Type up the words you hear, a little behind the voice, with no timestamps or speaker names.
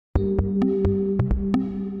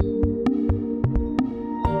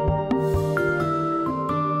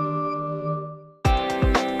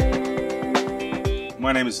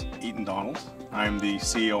My name is Eaton Donald. I'm the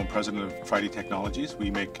CEO and President of Technologies. We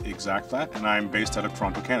make ExactFlat, and I'm based out of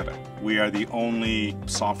Toronto, Canada. We are the only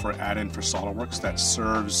software add-in for SOLIDWORKS that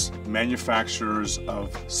serves manufacturers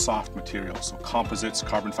of soft materials, so composites,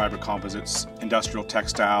 carbon fiber composites, industrial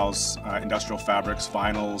textiles, industrial fabrics,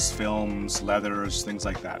 vinyls, films, leathers, things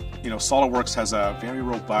like that. You know, SOLIDWORKS has a very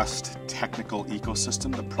robust technical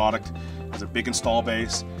ecosystem. The product has a big install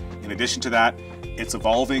base. In addition to that, it's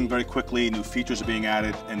evolving very quickly, new features are being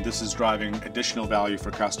added, and this is driving additional value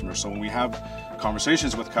for customers. So when we have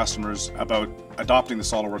conversations with customers about adopting the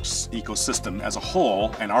SOLIDWORKS ecosystem as a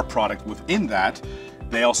whole and our product within that,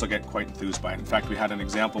 they also get quite enthused by it. In fact, we had an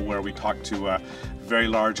example where we talked to a very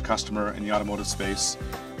large customer in the automotive space,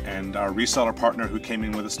 and our reseller partner who came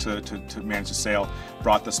in with us to manage the sale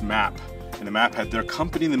brought this map. And the map had their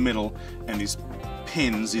company in the middle and these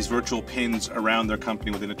pins, these virtual pins around their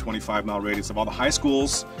company within a 25-mile radius of all the high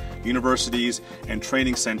schools, universities, and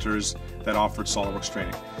training centers that offered SOLIDWORKS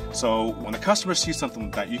training. So when the customer sees something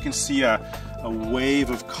like that, you can see a wave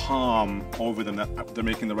of calm over them that they're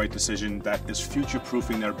making the right decision that is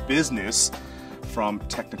future-proofing their business from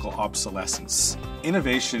technical obsolescence.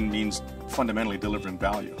 Innovation means fundamentally delivering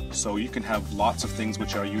value. So you can have lots of things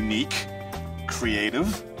which are unique,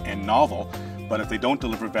 creative, and novel, but if they don't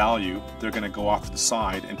deliver value, they're going to go off to the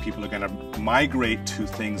side and people are going to migrate to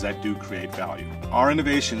things that do create value. Our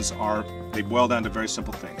innovations they boil down to very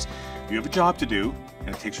simple things. You have a job to do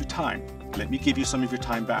and it takes you time. Let me give you some of your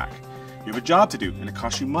time back. You have a job to do and it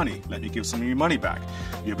costs you money. Let me give some of your money back.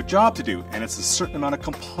 You have a job to do and it's a certain amount of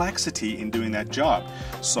complexity in doing that job.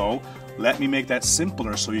 So let me make that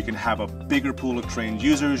simpler so you can have a bigger pool of trained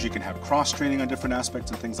users, you can have cross-training on different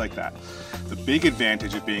aspects and things like that. The big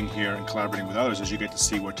advantage of being here and collaborating with others is you get to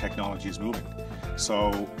see where technology is moving.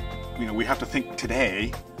 So, you know, we have to think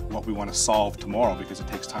today what we want to solve tomorrow because it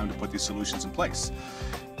takes time to put these solutions in place.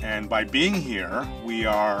 And by being here, we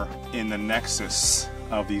are in the nexus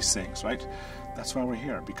of these things, right? That's why we're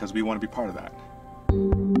here, because we want to be part of that.